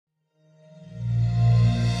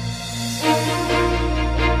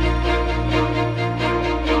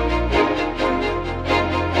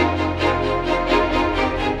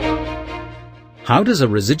How does a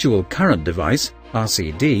residual current device,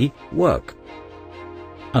 RCD, work?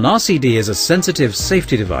 An RCD is a sensitive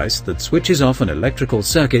safety device that switches off an electrical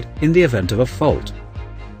circuit in the event of a fault.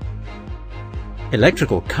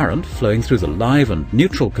 Electrical current flowing through the live and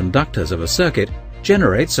neutral conductors of a circuit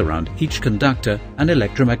generates around each conductor an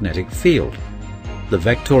electromagnetic field. The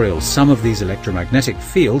vectorial sum of these electromagnetic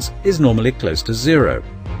fields is normally close to zero.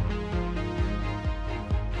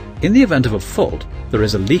 In the event of a fault, there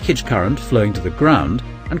is a leakage current flowing to the ground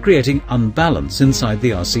and creating unbalance inside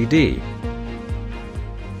the RCD.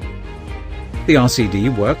 The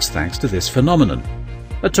RCD works thanks to this phenomenon.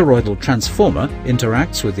 A toroidal transformer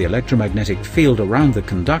interacts with the electromagnetic field around the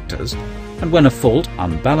conductors, and when a fault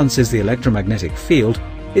unbalances the electromagnetic field,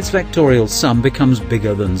 its vectorial sum becomes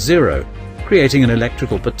bigger than zero, creating an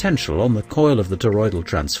electrical potential on the coil of the toroidal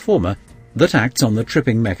transformer that acts on the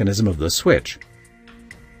tripping mechanism of the switch.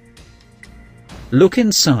 Look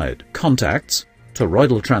inside Contacts,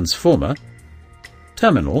 Toroidal Transformer,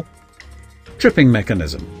 Terminal, Tripping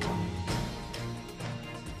Mechanism.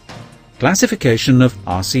 Classification of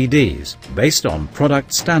RCDs based on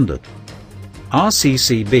product standard.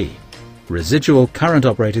 RCCB, Residual Current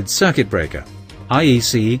Operated Circuit Breaker,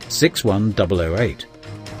 IEC 61008.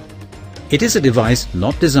 It is a device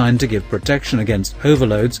not designed to give protection against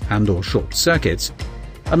overloads and/or short circuits,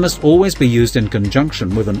 and must always be used in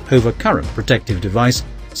conjunction with an overcurrent protective device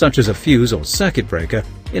such as a fuse or circuit breaker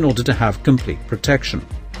in order to have complete protection.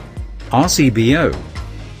 RCBO,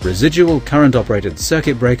 Residual Current Operated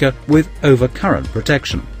Circuit Breaker with Overcurrent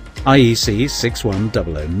Protection, IEC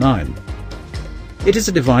 61009. It is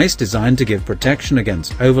a device designed to give protection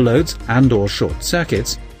against overloads and/or short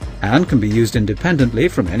circuits, and can be used independently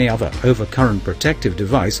from any other overcurrent protective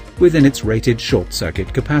device within its rated short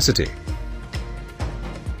circuit capacity.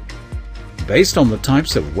 Based on the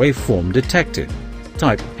types of waveform detected: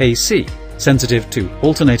 Type AC, sensitive to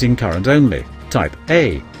alternating current only; Type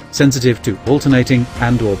A, sensitive to alternating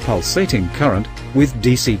and/or pulsating current with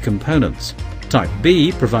DC components; Type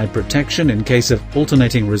B, provide protection in case of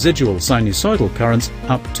alternating residual sinusoidal currents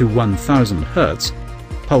up to 1000 Hz,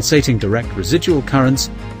 pulsating direct residual currents,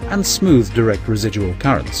 and smooth direct residual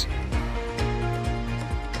currents.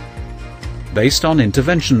 Based on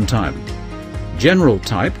intervention time: General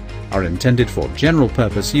type are intended for general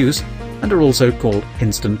purpose use and are also called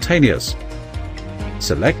instantaneous.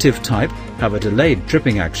 Selective type have a delayed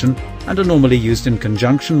tripping action and are normally used in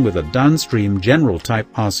conjunction with a downstream general type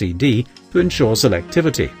RCD to ensure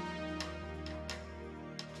selectivity.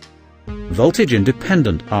 Voltage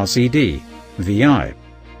independent RCD, VI.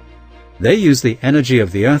 They use the energy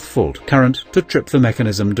of the earth fault current to trip the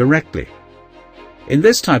mechanism directly. In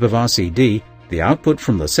this type of RCD, the output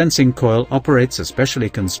from the sensing coil operates a specially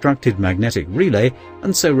constructed magnetic relay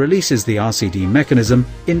and so releases the RCD mechanism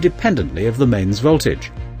independently of the mains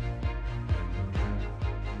voltage.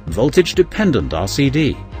 Voltage-dependent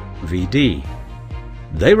RCD, VD.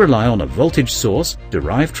 They rely on a voltage source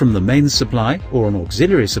derived from the mains supply or an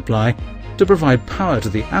auxiliary supply to provide power to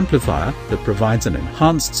the amplifier that provides an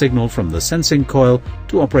enhanced signal from the sensing coil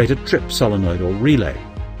to operate a trip solenoid or relay.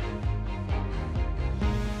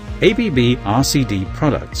 ABB Rc D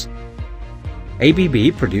Products.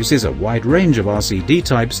 ABB produces a wide range of RCD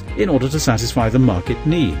types in order to satisfy the market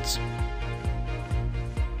needs.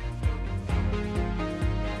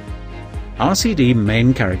 RCD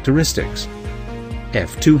main characteristics: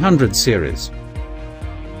 F200 series.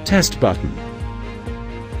 Test button.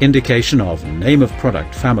 Indication of name of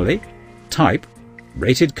product family, type,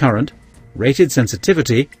 rated current, rated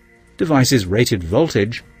sensitivity, device's rated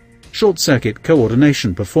voltage, short circuit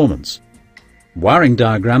coordination performance. Wiring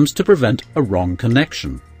diagrams to prevent a wrong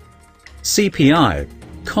connection. CPI,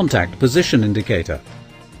 contact position indicator.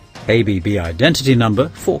 ABB identity number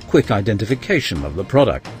for quick identification of the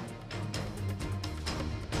product.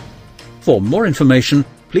 For more information,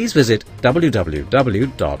 please visit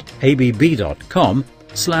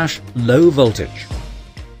www.abb.com/low voltage.